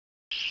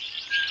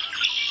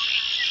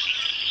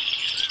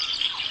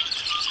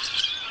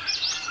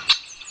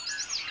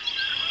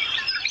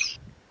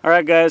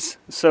Alright guys,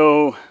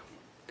 so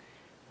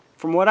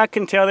from what I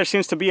can tell, there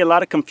seems to be a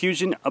lot of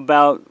confusion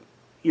about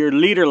your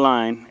leader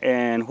line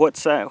and what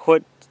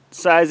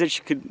size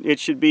it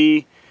should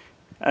be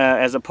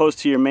as opposed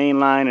to your main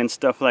line and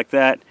stuff like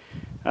that.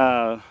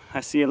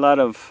 I see a lot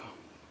of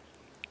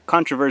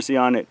controversy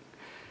on it,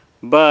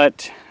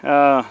 but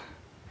from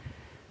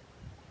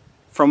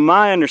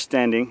my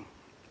understanding,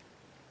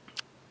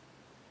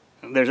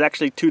 there's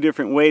actually two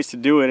different ways to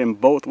do it,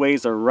 and both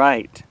ways are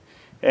right.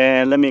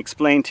 And let me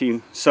explain to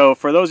you. So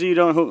for those of you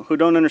who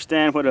don't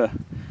understand what a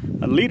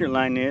leader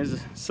line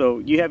is, so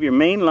you have your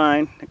main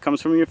line that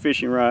comes from your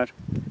fishing rod,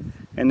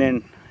 and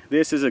then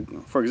this is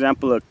for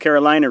example, a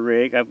Carolina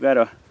rig. I've got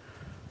a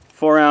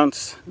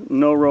 4-ounce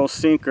no-roll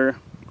sinker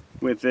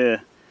with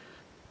a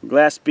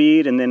glass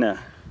bead and then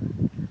a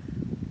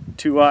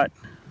 2-aught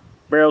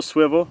barrel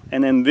swivel,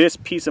 and then this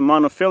piece of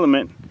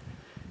monofilament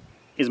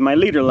is my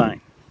leader line.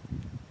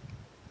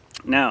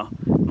 Now,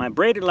 my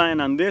braided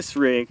line on this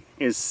rig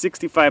is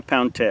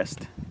 65-pound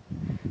test,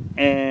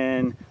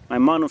 and my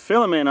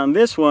monofilament on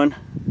this one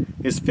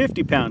is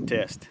 50-pound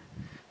test.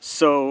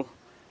 So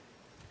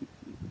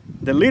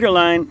the leader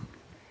line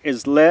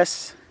is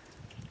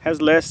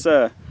has less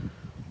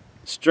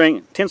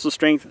tensile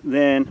strength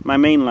than my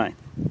main line.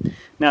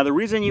 Now, the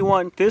reason you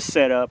want this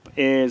setup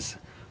is,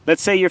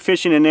 let's say you're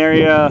fishing an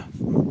area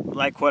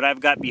like what I've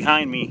got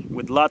behind me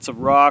with lots of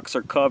rocks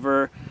or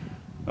cover,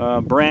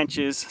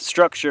 branches,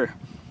 structure.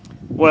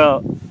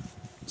 Well,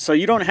 so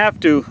you don't have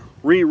to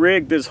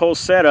re-rig this whole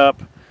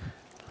setup,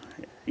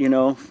 you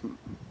know,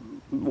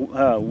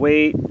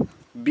 weight,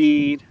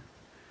 bead,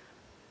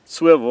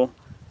 swivel.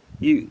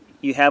 You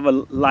have a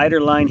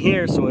lighter line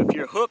here, so if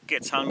your hook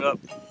gets hung up,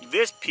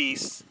 this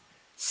piece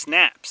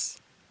snaps.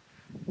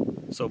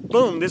 So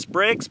boom, this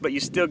breaks, but you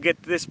still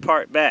get this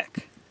part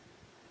back.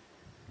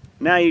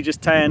 Now you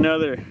just tie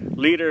another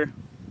leader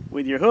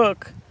with your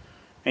hook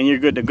and you're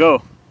good to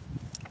go.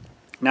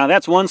 Now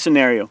that's one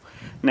scenario.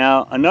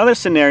 Now another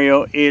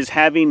scenario is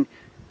having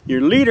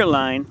your leader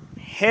line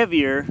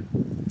heavier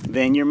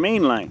than your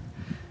main line.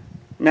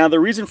 Now the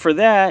reason for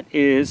that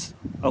is,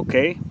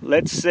 okay,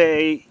 let's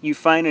say you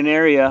find an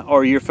area,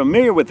 or you're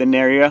familiar with an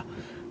area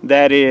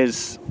that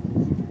is,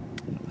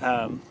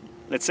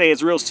 let's say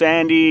it's real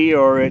sandy,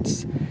 or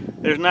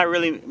there's not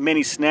really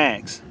many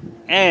snags,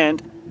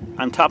 and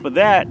on top of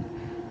that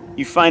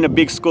you find a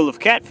big school of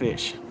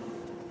catfish.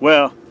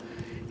 Well,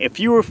 if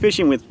you were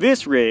fishing with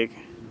this rig,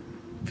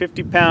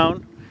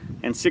 50-pound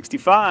and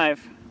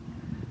 65,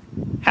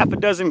 half a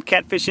dozen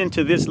catfish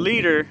into this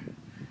leader,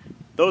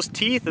 those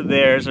teeth of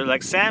theirs are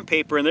like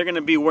sandpaper, and they're going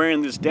to be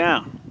wearing this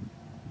down,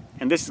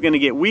 and this is going to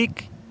get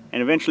weak,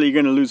 and eventually you're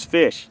going to lose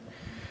fish.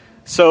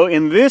 So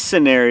in this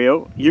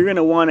scenario, you're going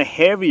to want a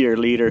heavier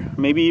leader,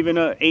 maybe even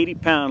a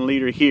 80-pound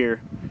leader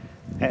here,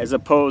 as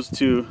opposed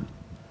to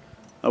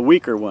a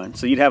weaker one.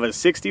 So you'd have a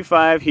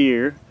 65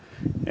 here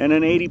and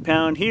an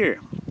 80-pound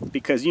here,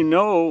 because you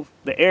know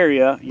the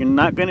area, you're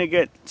not going to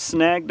get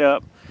snagged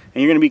up,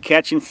 and you're going to be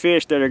catching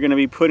fish that are going to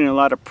be putting a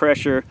lot of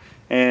pressure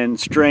and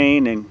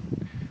strain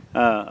and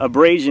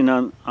abrasion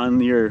on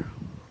your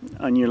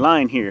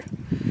line here.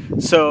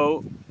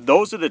 So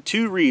those are the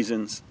two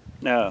reasons.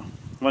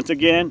 Once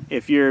again,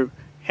 if you're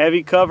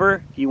heavy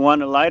cover, you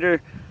want a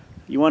lighter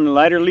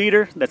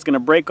leader that's going to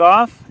break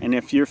off, and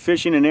if you're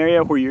fishing an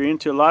area where you're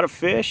into a lot of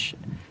fish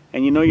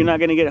and you know you're not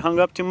going to get hung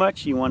up too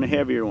much, you want a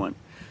heavier one.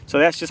 So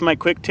that's just my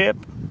quick tip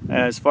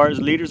as far as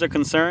leaders are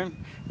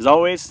concerned. As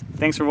always,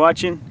 thanks for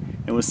watching,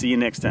 and we'll see you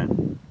next time.